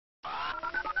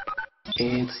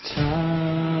It's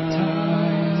time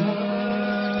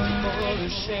for the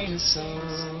Shane Show.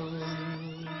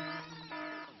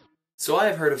 So I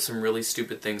have heard of some really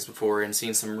stupid things before and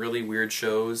seen some really weird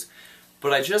shows,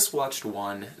 but I just watched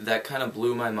one that kind of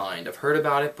blew my mind. I've heard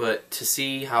about it, but to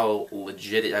see how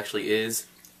legit it actually is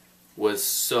was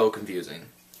so confusing.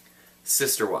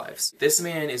 Sister Wives. This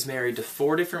man is married to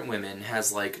 4 different women,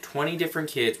 has like 20 different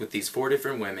kids with these 4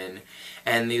 different women,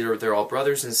 and they're all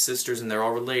brothers and sisters and they're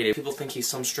all related. People think he's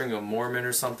some string of Mormon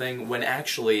or something, when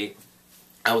actually,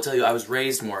 I will tell you, I was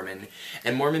raised Mormon,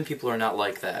 and Mormon people are not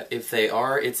like that. If they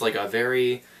are, it's like a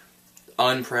very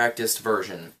unpracticed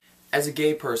version. As a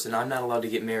gay person, I'm not allowed to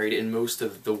get married in most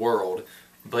of the world,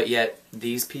 but yet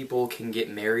these people can get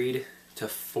married to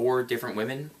 4 different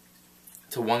women?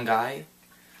 To one guy?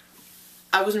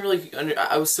 I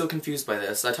was so confused by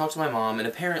this. I talked to my mom, and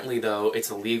apparently, though,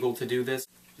 it's illegal to do this.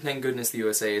 Thank goodness the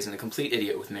USA isn't a complete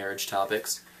idiot with marriage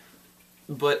topics.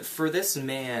 But for this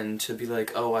man to be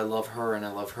like, oh, I love her and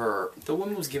I love her, the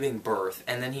woman was giving birth,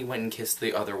 and then he went and kissed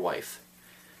the other wife.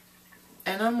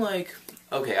 And I'm like,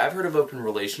 okay, I've heard of open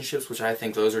relationships, which I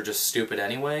think those are just stupid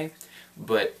anyway,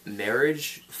 but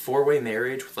marriage, 4-way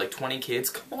marriage with like 20 kids,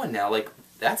 come on now, like,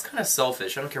 that's kind of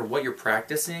selfish. I don't care what you're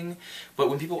practicing, but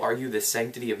when people argue the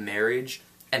sanctity of marriage,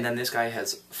 and then this guy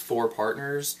has 4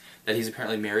 partners that he's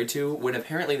apparently married to, when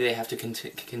apparently they have to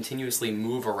continuously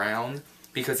move around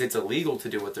because it's illegal to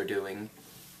do what they're doing,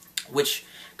 which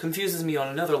confuses me on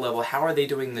another level. How are they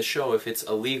doing the show if it's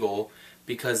illegal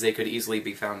because they could easily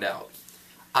be found out?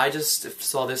 I just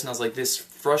saw this and I was like, this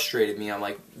frustrated me. I'm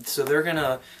like, so they're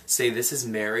gonna say this is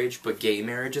marriage, but gay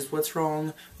marriage is what's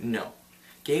wrong? No.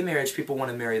 Gay marriage, people want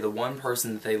to marry the one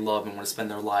person that they love and want to spend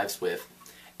their lives with.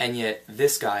 And yet,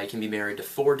 this guy can be married to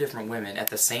 4 different women at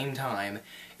the same time.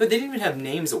 But they didn't even have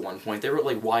names at one point. They wrote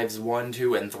like wives 1,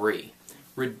 2, and 3.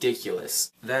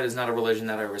 Ridiculous. That is not a religion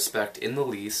that I respect in the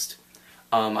least.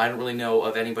 I don't really know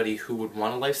of anybody who would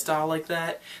want a lifestyle like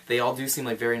that. They all do seem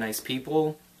like very nice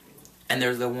people. And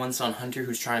there's the one son, Hunter,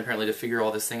 who's trying apparently to figure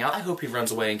all this thing out. I hope he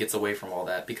runs away and gets away from all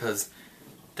that, because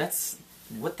that's...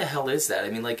 what the hell is that? I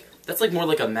mean, like, that's like more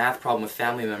like a math problem with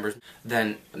family members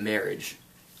than marriage.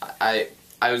 I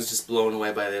was just blown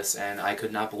away by this, and I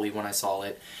could not believe when I saw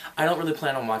it. I don't really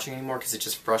plan on watching anymore because it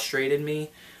just frustrated me,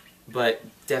 but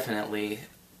definitely,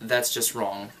 that's just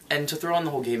wrong. And to throw on the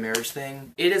whole gay marriage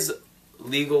thing, it is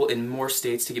legal in more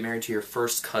states to get married to your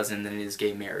first cousin than it is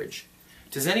gay marriage.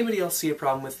 Does anybody else see a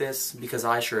problem with this? Because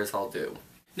I sure as hell do.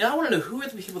 Now I want to know who are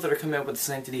the people that are coming up with the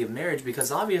sanctity of marriage,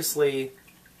 because obviously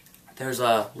there's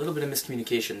a little bit of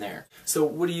miscommunication there. So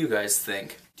what do you guys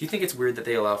think? Do you think it's weird that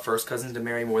they allow first cousins to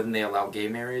marry more than they allow gay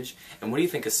marriage? And what do you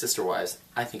think of sister wives?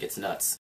 I think it's nuts.